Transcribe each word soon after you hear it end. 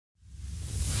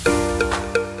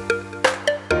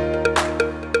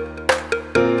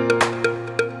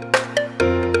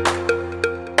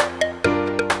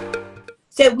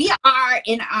So we are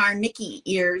in our Mickey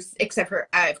ears, except for,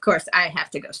 of course, I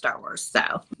have to go Star Wars. So,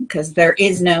 because there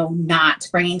is no not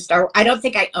bringing Star Wars. I don't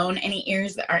think I own any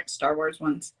ears that aren't Star Wars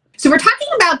ones. So we're talking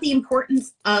about the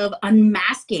importance of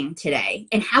unmasking today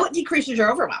and how it decreases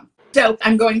your overwhelm. So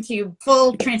I'm going to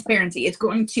full transparency. It's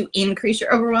going to increase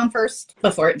your overwhelm first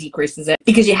before it decreases it,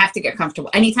 because you have to get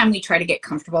comfortable. Anytime we try to get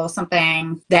comfortable with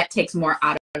something, that takes more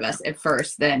out of us at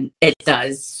first than it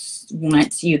does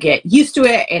once you get used to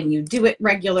it and you do it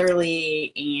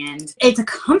regularly. And it's a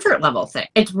comfort level thing.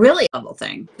 It's really a level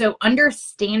thing. So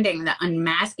understanding that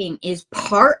unmasking is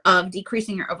part of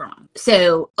decreasing your overwhelm.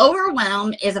 So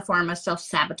overwhelm is a form of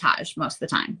self-sabotage most of the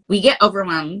time. We get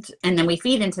overwhelmed and then we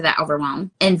feed into that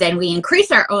overwhelm, and then we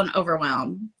increase our own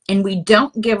overwhelm, and we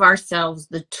don't give ourselves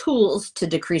the tools to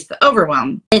decrease the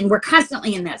overwhelm. And we're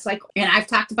constantly in that cycle. And I've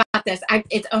talked about this.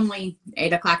 It's only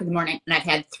 8 o'clock in the morning, and I've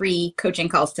had 3 coaching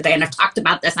calls today, and I've talked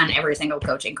about this on every single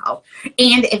coaching call.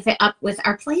 And it fit up with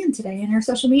our plan today in our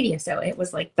social media. So it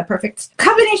was like the perfect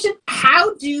combination.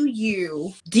 How do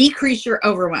you decrease your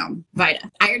overwhelm, Vida?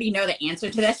 I already know the answer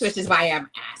to this, which is why I'm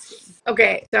asking.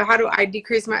 Okay, so how do I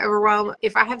decrease my overwhelm?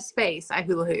 If I have space, I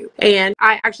hula hoop. And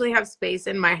I actually have space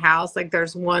in my house. Like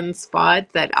there's one spot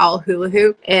that I'll hula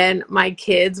hoop, and my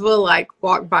kids will like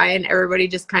walk by and everybody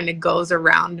just kind of goes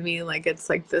around me like it's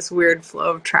like this weird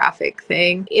flow of traffic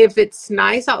thing. If it's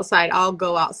nice outside, I'll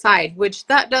go outside, which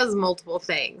that does multiple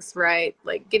things, right?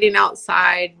 Like getting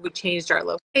outside, we changed our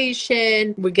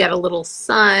location, we get a little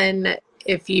sun.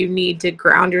 If you need to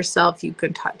ground yourself, you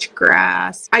can touch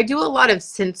grass. I do a lot of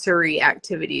sensory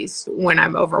activities when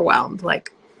I'm overwhelmed.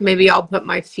 Like maybe I'll put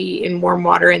my feet in warm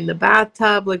water in the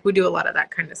bathtub. Like we do a lot of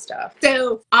that kind of stuff.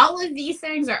 So all of these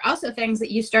things are also things that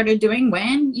you started doing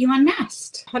when you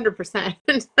unmasked.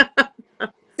 100%.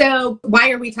 So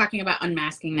why are we talking about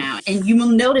unmasking now? And you will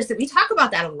notice that we talk about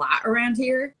that a lot around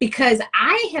here, because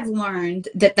I have learned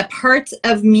that the parts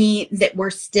of me that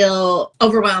were still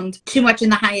overwhelmed, too much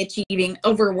in the high achieving,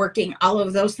 overworking, all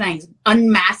of those things,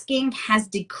 unmasking has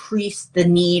decreased the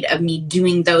need of me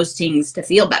doing those things to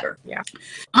feel better. Yeah.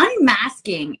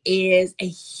 Unmasking is a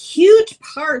huge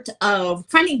part of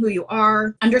finding who you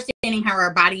are, understanding how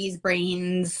our bodies,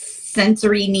 brains,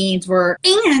 sensory needs work,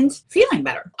 and feeling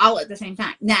better all at the same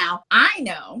time. Now, I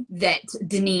know that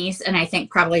Denise, and I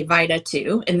think probably Vida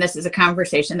too, and this is a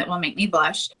conversation that will make me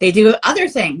blush, they do other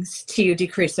things to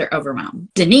decrease their overwhelm.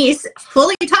 Denise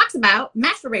fully talks about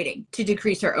masturbating to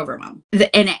decrease her overwhelm.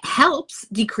 And it helps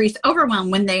decrease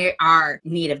overwhelm when they are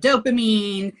in need of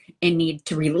dopamine and need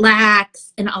to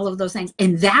relax and all of those things.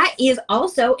 And that is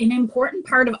also an important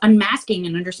part of unmasking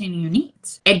and understanding your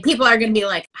needs. And people are going to be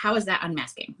like, how is that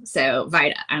unmasking? So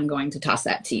Vida, I'm going to toss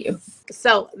that to you.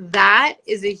 So that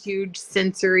is a huge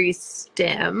sensory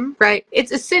stim, right?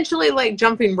 It's essentially like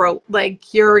jumping rope.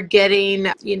 Like you're getting,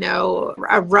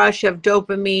 a rush of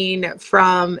dopamine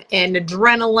from an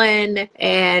adrenaline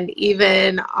and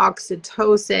even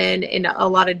oxytocin and a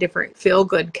lot of different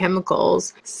feel-good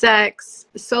chemicals. Sex,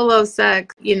 solo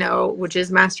sex, which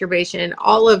is masturbation,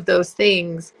 all of those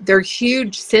things, they're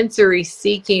huge sensory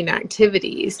seeking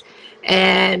activities.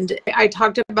 And I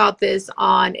talked about this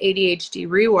on ADHD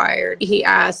Rewired. He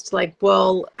asked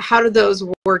well, how do those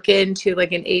work into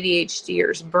like an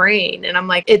ADHDer's brain? And I'm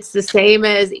like, it's the same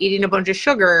as eating a bunch of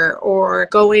sugar or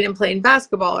going and playing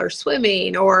basketball or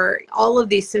swimming or all of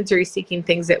these sensory seeking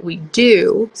things that we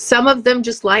do. Some of them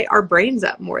just light our brains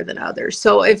up more than others.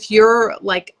 So if you're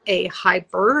like a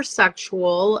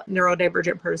hypersexual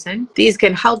neurodivergent person, these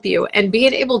can help you. And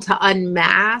being able to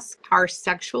unmask our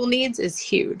sexual needs is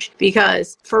huge,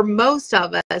 because for most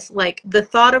of us, like the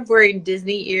thought of wearing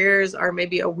Disney ears or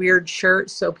maybe a weird shirt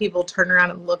so people turn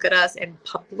around and look at us in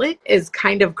public is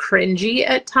kind of cringy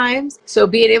at times. So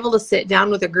being able to sit down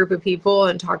with a group of people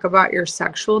and talk about your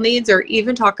sexual needs, or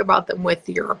even talk about them with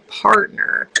your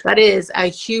partner, that is a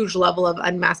huge level of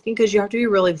unmasking, because you have to be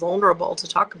really vulnerable to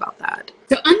talk about that.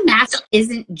 So unmask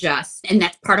isn't just, and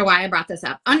that's part of why I brought this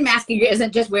up, unmasking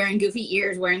isn't just wearing goofy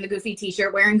ears, wearing the goofy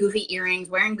t-shirt, wearing goofy earrings,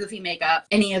 wearing goofy makeup,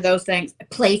 any of those things,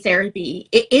 play therapy.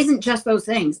 It isn't just those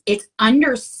things. It's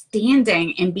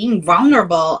understanding and being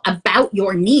vulnerable about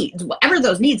your needs, whatever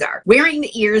those needs are. Wearing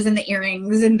the ears and the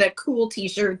earrings and the cool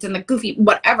t-shirts and the goofy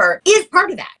whatever is part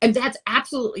of that. And that's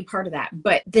absolutely part of that.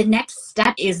 But the next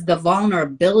step is the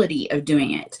vulnerability of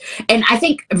doing it. And I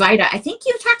think, Vida,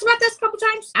 you've talked about this a couple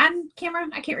times on camera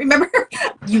Laura? I can't remember.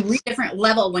 You reach a different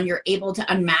level when you're able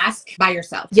to unmask by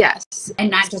yourself. Yes.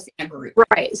 And not just in a group.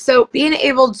 Right. So being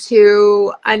able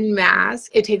to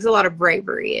unmask, it takes a lot of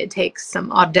bravery. It takes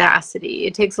some audacity.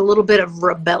 It takes a little bit of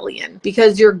rebellion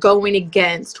because you're going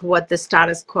against what the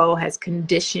status quo has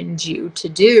conditioned you to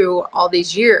do all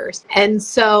these years. And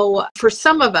so for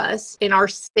some of us in our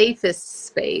safest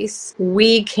space,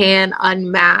 we can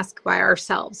unmask by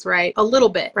ourselves, right? A little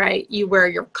bit, right? You wear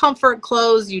your comfort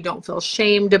clothes. You don't feel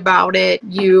shamed about it.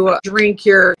 You drink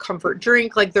your comfort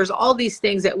drink. Like there's all these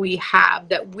things that we have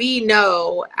that we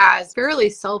know as fairly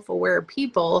self-aware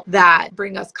people that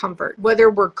bring us comfort, whether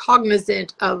we're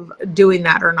cognizant of doing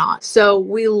that or not. So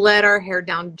we let our hair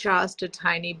down just a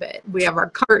tiny bit. We have our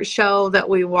comfort show that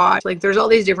we watch. Like there's all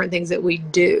these different things that we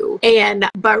do.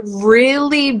 But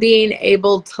really being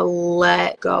able to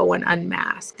let go and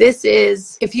unmask. This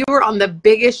is, if you were on the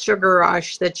biggest sugar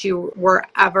rush that you were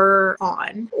ever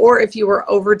on, or if you were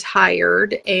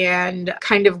overtired and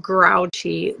kind of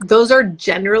grouchy, those are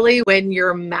generally when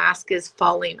your mask is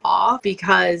falling off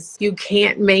because you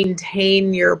can't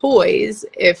maintain your poise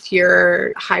if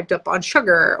you're hyped up on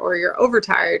sugar or you're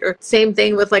overtired. Or same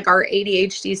thing with like our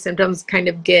ADHD symptoms kind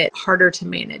of get harder to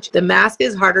manage. The mask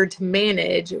is harder to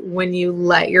manage when you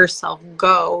let yourself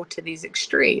go to these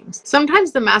extremes.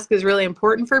 Sometimes the mask is really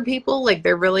important for people. Like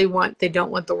they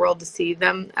don't want the world to see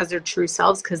them as their true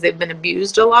selves because they've been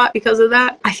abused a lot because of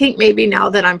that. I think maybe now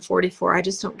that I'm 44, I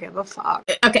just don't give a fuck.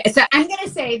 Okay, so I'm going to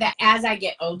say that as I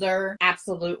get older,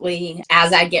 absolutely.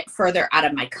 As I get further out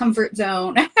of my comfort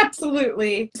zone,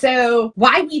 absolutely. So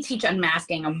why we teach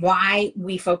unmasking and why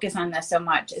we focus on this so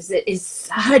much is it is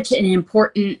such an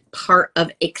important part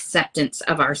of acceptance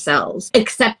of ourselves,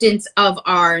 acceptance of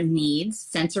our needs,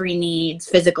 sensory needs,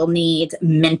 physical needs,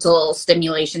 mental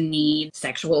stimulation needs,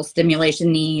 sexual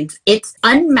stimulation needs. It's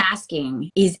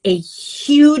unmasking is a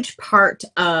huge part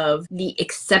of the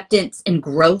acceptance and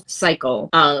growth cycle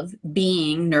of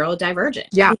being neurodivergent.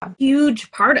 Yeah. A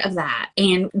huge part of that.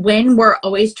 And when we're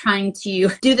always trying to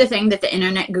do the thing that the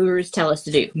internet gurus tell us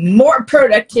to do, more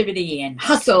productivity and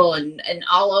hustle and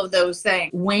all of those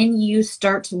things, when you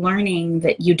start learning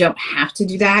that you don't have to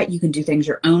do that, you can do things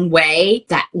your own way,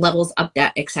 that levels up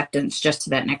that acceptance just to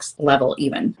that next level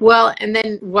even. Well, and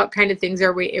then what kind of things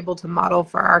are we able to model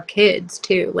for our kids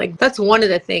too? Like that's one of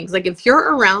the things. Like if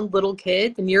you're around little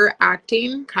kids and you're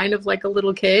acting kind of like a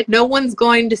little kid, no one's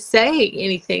going to say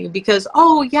anything because,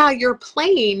 oh yeah, you're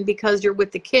playing because you're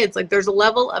with the kids. Like there's a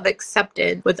level of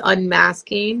acceptance with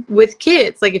unmasking with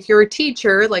kids. Like if you're a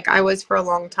teacher, like I was for a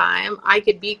long time, I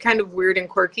could be kind of weird and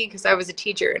quirky because I was a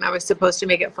teacher and I was supposed to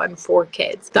make it fun for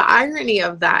kids. The irony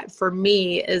of that for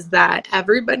me is that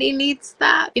everybody needs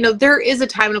that. You know, there is a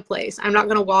time and a place. I'm not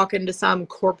going to walk into some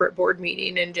corporate board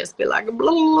meeting and just be like,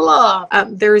 blah, blah, blah.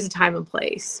 There is a time and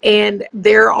place. And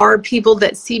there are people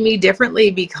that see me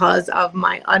differently because of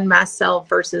my unmasked self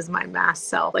versus my masked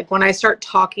self. Like when I start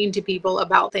talking to people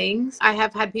about things, I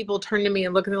have had people turn to me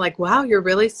and look at me like, wow, you're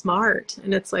really smart.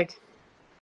 And it's like,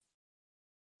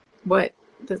 what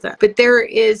does that? But there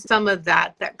is some of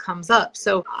that comes up.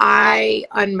 So I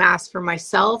unmask for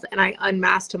myself and I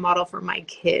unmask to model for my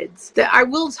kids. I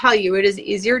will tell you, it is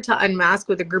easier to unmask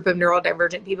with a group of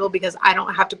neurodivergent people because I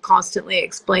don't have to constantly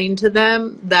explain to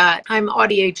them that I'm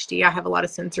ADHD. I have a lot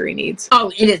of sensory needs.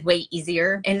 Oh, it is way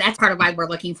easier. And that's part of why we're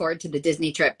looking forward to the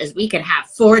Disney trip is we could have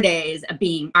 4 days of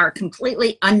being our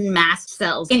completely unmasked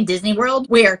selves in Disney World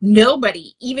where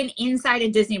nobody, even inside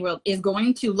of Disney World, is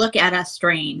going to look at us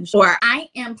strange. Or I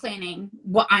am planning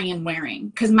what I am wearing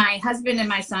because my husband and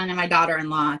my son and my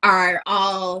daughter-in-law are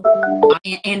all,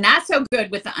 and not so good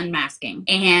with the unmasking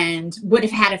and would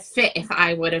have had a fit if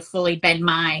I would have fully been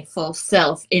my full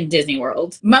self in Disney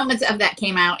World. Moments of that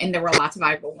came out and there were lots of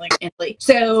eye rolling.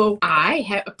 So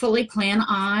I fully plan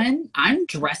on, I'm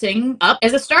dressing up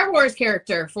as a Star Wars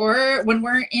character for when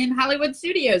we're in Hollywood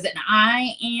Studios and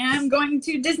I am going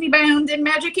to Disney Bound in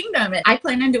Magic Kingdom and I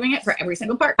plan on doing it for every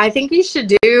single park. I think you should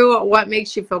do what makes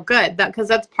you feel good because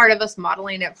that's part of us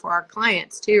modeling it for our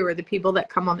clients too, or the people that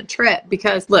come on the trip.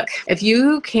 Because look, if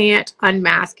you can't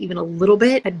unmask even a little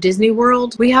bit at Disney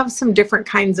World, we have some different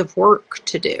kinds of work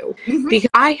to do. Because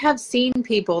I have seen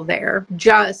people there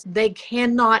they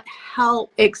cannot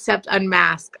help except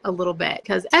unmask a little bit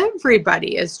because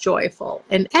everybody is joyful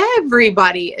and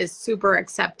everybody is super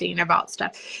accepting about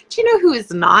stuff. Do you know who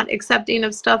is not accepting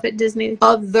of stuff at Disney?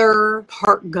 Other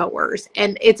park goers.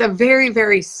 And it's a very,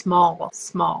 very small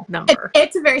small number.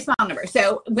 It's a very small number.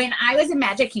 So when I was in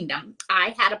Magic Kingdom,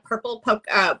 I had a purple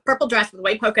dress with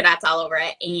white polka dots all over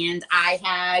it, and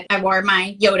I wore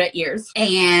my Yoda ears.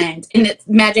 And in it's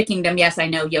Magic Kingdom, yes, I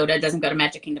know Yoda doesn't go to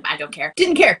Magic Kingdom. I don't care.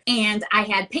 Didn't care. And I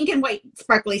had pink and white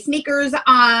sparkly sneakers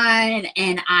on,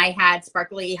 and I had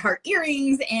sparkly heart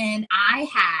earrings, and I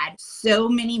had so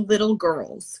many little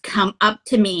girls come up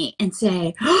to me and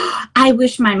say, oh, I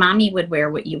wish my mommy would wear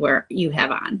what you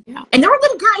have on. Yeah. And there were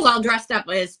little girls all dressed up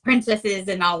as princesses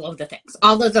and all of the things.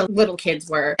 All those little kids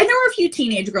were. And there were a few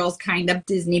teenage girls kind of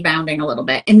Disney bounding a little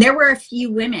bit. And there were a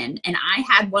few women. And I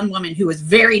had one woman who was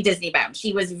very Disney bound.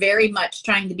 She was very much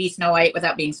trying to be Snow White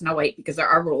without being Snow White because there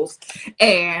are rules.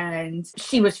 And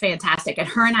she was fantastic. And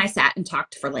her and I sat and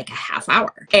talked for like a half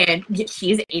hour. And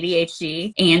she's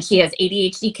ADHD, and she has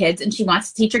ADHD kids, and she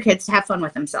wants to teach her kids to have fun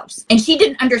with themselves. And she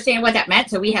didn't understand what that meant.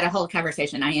 So we had a whole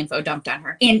conversation. I info dumped on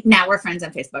her. And now we're friends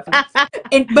on Facebook.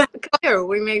 But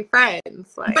we make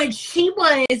friends. But she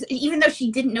was, even though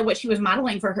she didn't know what she was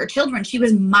modeling for her children, she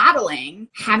was modeling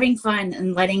having fun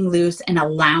and letting loose and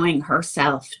allowing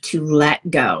herself to let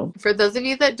go. For those of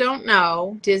you that don't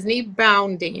know, Disney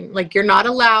bounding, like you're not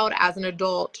allowed as an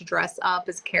adult to dress up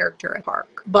as a character at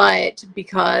park. But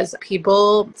because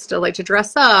people still like to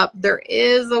dress up, there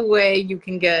is a way you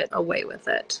can get away with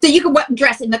it. So you can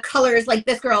dress in the colors. Like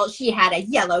this girl, she had a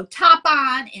yellow top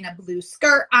on and a blue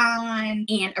skirt on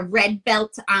and a red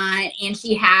belt on, and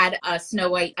she had a Snow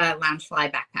White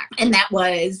Loungefly backpack. And that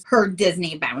was her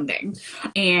Disney bounding.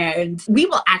 And we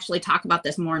will actually talk about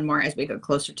this more and more as we go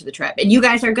closer to the trip. And you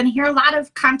guys are going to hear a lot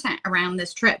of content around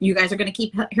this trip. You guys are going to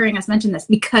keep hearing us mention this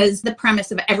because the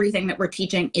premise of everything that we're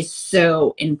teaching is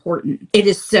so important. It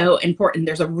is so important.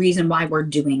 There's a reason why we're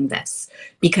doing this,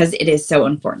 because it is so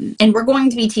important. And we're going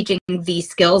to be teaching the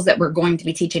skills that we're going to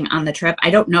be teaching on the trip. I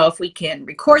don't know if we can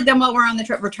record them while we're on the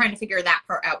trip. We're trying to figure that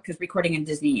part out because recording in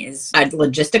Disney is a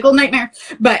logistical nightmare.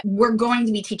 But we're going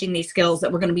to be teaching these skills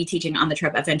that we're going to be teaching on the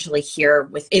trip eventually here,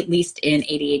 with at least in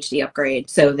ADHD Upgrade,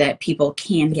 so that people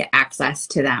can get access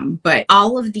to them. But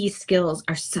all of these skills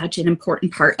are such an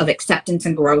important part of acceptance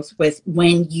and growth with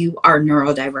when you are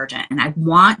neurodivergent. And I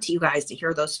want you guys to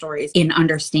hear those stories and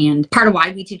understand part of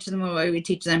why we teach them and why we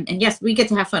teach them. And yes, we get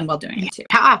to have fun while doing it too.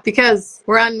 Yeah, because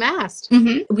we're unmasked.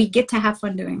 Mm-hmm. We get to have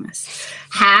fun doing this.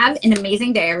 Have an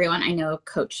amazing day, everyone. I know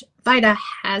Coach Vida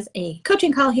has a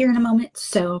coaching call here in a moment.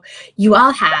 So you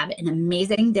all have an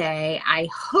amazing day. I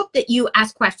hope that you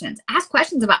ask questions. Ask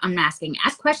questions about unmasking.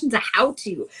 Ask questions of how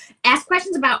to. Ask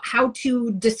questions about how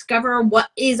to discover what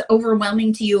is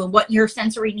overwhelming to you and what your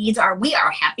sensory needs are. We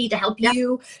are happy to help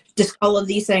you discover all of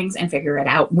these things and figure it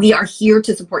out. We are here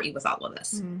to support you with all of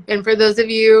this. And for those of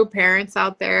you parents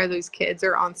out there, those kids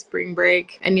are on spring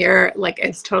break and you're like,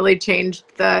 it's totally changed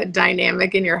the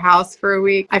dynamic in your house for a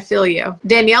week. I feel you.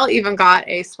 Danielle even got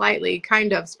a slightly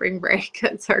kind of spring break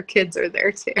because our kids are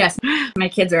there too. Yes, my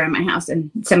kids are in my house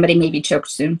and somebody may be choked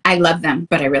soon. I love them,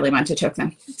 but I really want to choke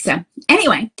them. So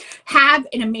anyway, have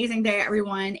an amazing day,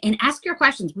 everyone, and ask your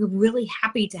questions. We're really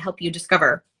happy to help you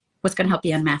discover what's going to help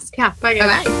you unmask. Yeah, bye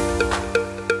guys. Bye-bye.